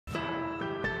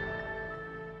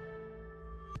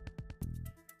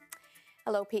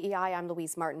Hello, PEI. I'm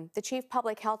Louise Martin. The Chief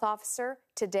Public Health Officer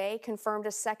today confirmed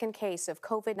a second case of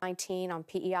COVID-19 on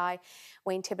PEI.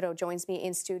 Wayne Thibodeau joins me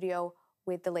in studio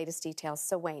with the latest details.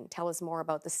 So, Wayne, tell us more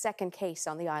about the second case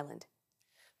on the island.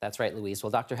 That's right, Louise.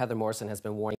 Well, Dr. Heather Morrison has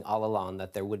been warning all along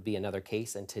that there would be another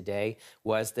case, and today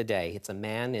was the day. It's a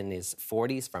man in his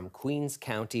 40s from Queens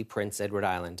County, Prince Edward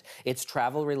Island. It's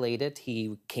travel-related.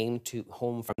 He came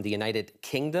home from the United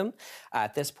Kingdom.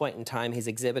 At this point in time, he's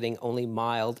exhibiting only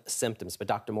mild symptoms, but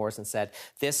Dr. Morrison said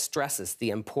this stresses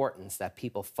the importance that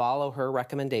people follow her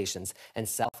recommendations and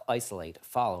self-isolate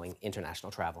following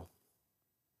international travel.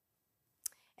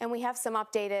 And we have some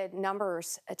updated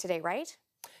numbers today, right?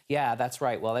 Yeah, that's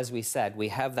right. Well, as we said, we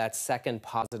have that second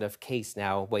positive case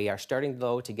now. We are starting,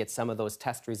 though, to get some of those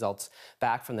test results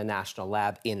back from the national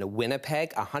lab in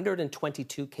Winnipeg.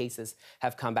 122 cases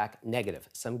have come back negative.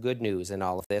 Some good news in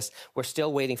all of this. We're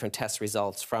still waiting for test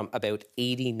results from about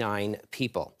 89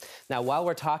 people. Now, while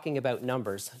we're talking about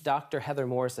numbers, Dr. Heather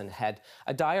Morrison had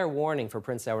a dire warning for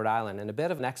Prince Edward Island and a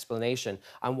bit of an explanation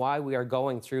on why we are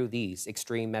going through these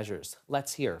extreme measures.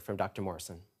 Let's hear from Dr.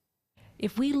 Morrison.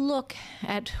 If we look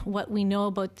at what we know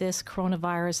about this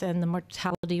coronavirus and the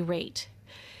mortality rate,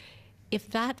 if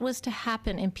that was to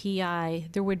happen in PEI,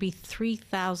 there would be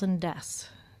 3,000 deaths.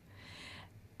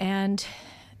 And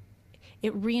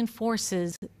it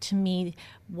reinforces to me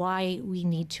why we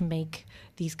need to make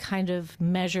these kind of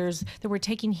measures that we're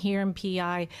taking here in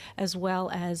PEI as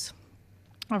well as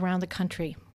around the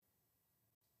country.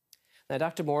 Now,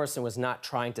 Dr. Morrison was not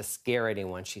trying to scare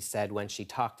anyone, she said, when she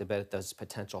talked about those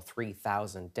potential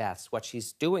 3,000 deaths. What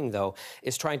she's doing, though,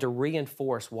 is trying to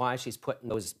reinforce why she's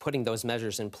putting those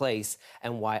measures in place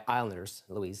and why Islanders,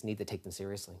 Louise, need to take them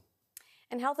seriously.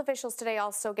 And health officials today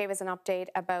also gave us an update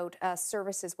about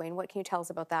services, Wayne. What can you tell us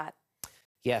about that?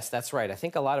 Yes, that's right. I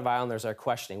think a lot of Islanders are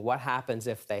questioning what happens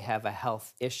if they have a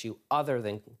health issue other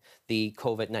than the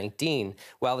COVID-19.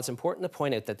 Well, it's important to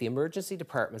point out that the emergency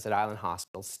departments at Island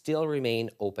hospitals still remain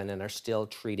open and are still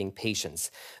treating patients.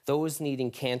 Those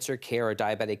needing cancer care or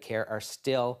diabetic care are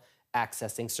still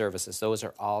accessing services. Those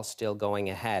are all still going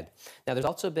ahead. Now, there's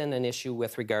also been an issue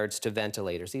with regards to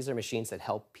ventilators. These are machines that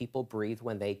help people breathe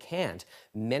when they can't.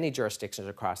 Many jurisdictions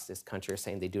across this country are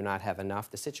saying they do not have enough.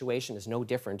 The situation is no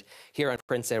different here on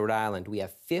Prince Edward Island. We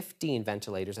have 15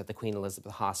 ventilators at the Queen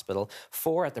Elizabeth Hospital,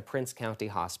 4 at the Prince County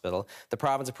Hospital. The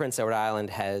province of Prince Edward Island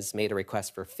has made a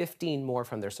request for 15 more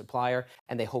from their supplier,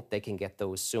 and they hope they can get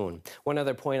those soon. One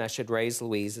other point I should raise,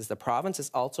 Louise, is the province is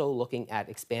also looking at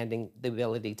expanding the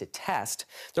ability to test.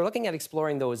 They're looking at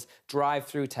exploring those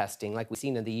drive-through testing like we've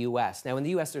seen in the U.S. Now, in the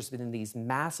U.S., there's been these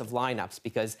massive lineups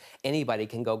because anybody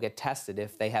can go get tested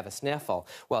if they have a sniffle.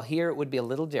 Well, here it would be a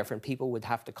little different. People would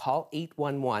have to call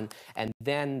 811, and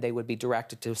then they would be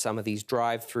directed to some of these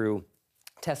drive-through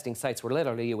testing sites where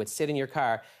literally you would sit in your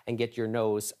car and get your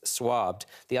nose swabbed.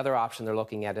 The other option they're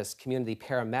looking at is community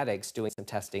paramedics doing some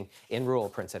testing in rural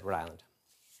Prince Edward Island.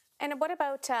 And what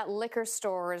about liquor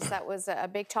stores? That was a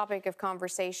big topic of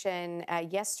conversation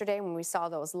yesterday when we saw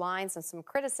those lines and some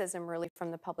criticism really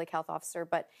from the public health officer,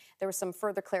 but there was some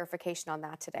further clarification on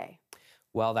that today.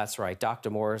 Well, that's right. Dr.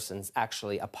 Morrison's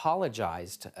actually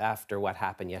apologized after what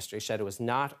happened yesterday. She said it was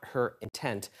not her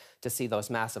intent to see those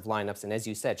massive lineups. And as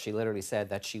you said, she literally said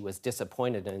that she was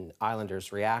disappointed in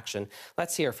Islanders' reaction.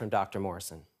 Let's hear from Dr.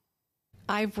 Morrison.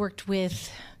 I've worked with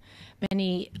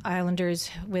many Islanders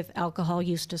with alcohol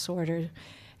use disorder,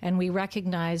 and we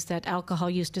recognize that alcohol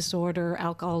use disorder,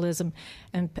 alcoholism,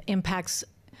 impacts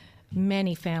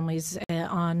many families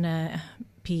on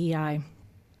PEI.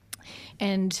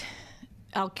 And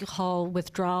alcohol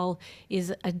withdrawal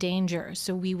is a danger,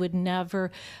 so we would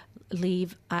never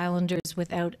leave Islanders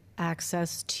without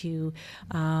access to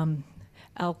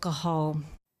alcohol.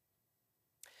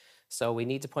 So we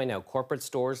need to point out corporate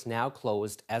stores now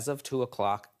closed as of 2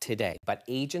 o'clock today, but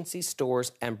agency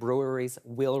stores and breweries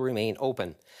will remain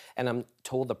open. And I'm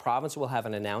told the province will have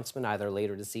an announcement either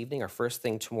later this evening or first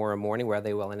thing tomorrow morning where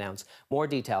they will announce more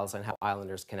details on how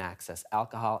Islanders can access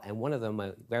alcohol, and one of them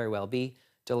might very well be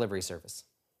delivery service.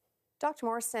 Dr.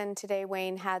 Morrison today,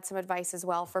 Wayne, had some advice as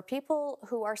well for people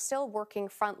who are still working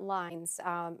front lines,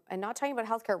 and not talking about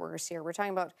healthcare workers here. We're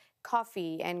talking about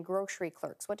coffee and grocery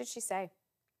clerks. What did she say?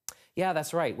 Yeah,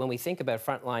 that's right. When we think about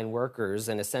frontline workers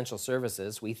and essential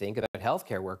services, we think about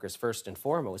healthcare workers first and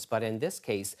foremost. But in this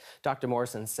case, Dr.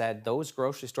 Morrison said those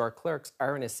grocery store clerks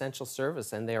are an essential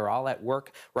service and they're all at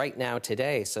work right now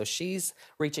today. So she's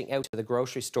reaching out to the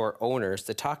grocery store owners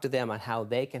to talk to them on how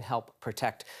they can help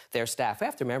protect their staff. We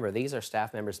have to remember, these are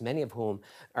staff members, many of whom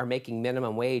are making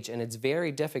minimum wage, and it's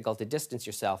very difficult to distance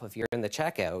yourself if you're in the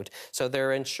checkout. So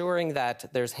they're ensuring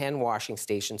that there's hand washing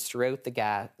stations throughout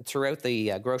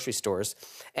the grocery stores,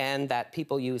 and that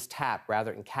people use tap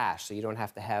rather than cash, so you don't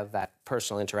have to have that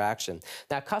personal interaction.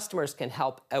 Now, customers can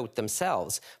help out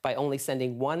themselves by only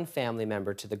sending one family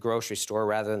member to the grocery store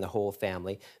rather than the whole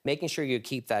family, making sure you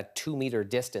keep that 2-meter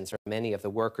distance from many of the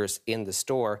workers in the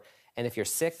store. And if you're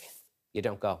sick, you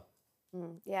don't go.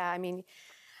 Yeah, I mean,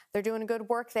 they're doing good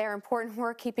work there, important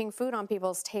work, keeping food on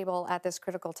people's table at this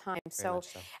critical time. So,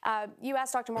 you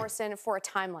asked Dr. Morrison for a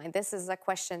timeline. This is a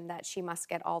question that she must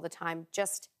get all the time.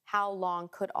 Just how long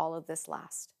could all of this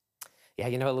last? Yeah,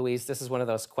 you know, Louise, this is one of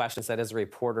those questions that as a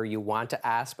reporter you want to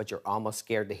ask, but you're almost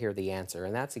scared to hear the answer.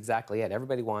 And that's exactly it.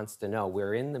 Everybody wants to know.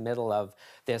 We're in the middle of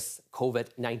this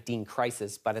COVID-19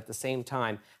 crisis, but at the same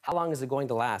time, how long is it going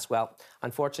to last? Well,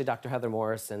 unfortunately, Dr. Heather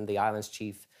Morrison, the island's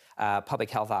chief public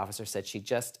health officer, said she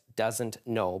just doesn't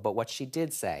know. But what she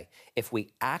did say, if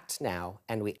we act now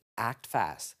and we act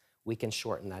fast, we can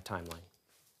shorten that timeline.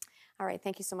 All right,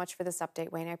 thank you so much for this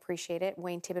update, Wayne. I appreciate it.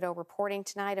 Wayne Thibodeau reporting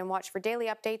tonight, and watch for daily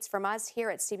updates from us here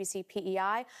at CBC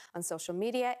PEI on social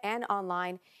media and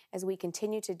online as we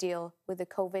continue to deal with the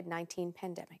COVID-19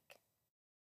 pandemic.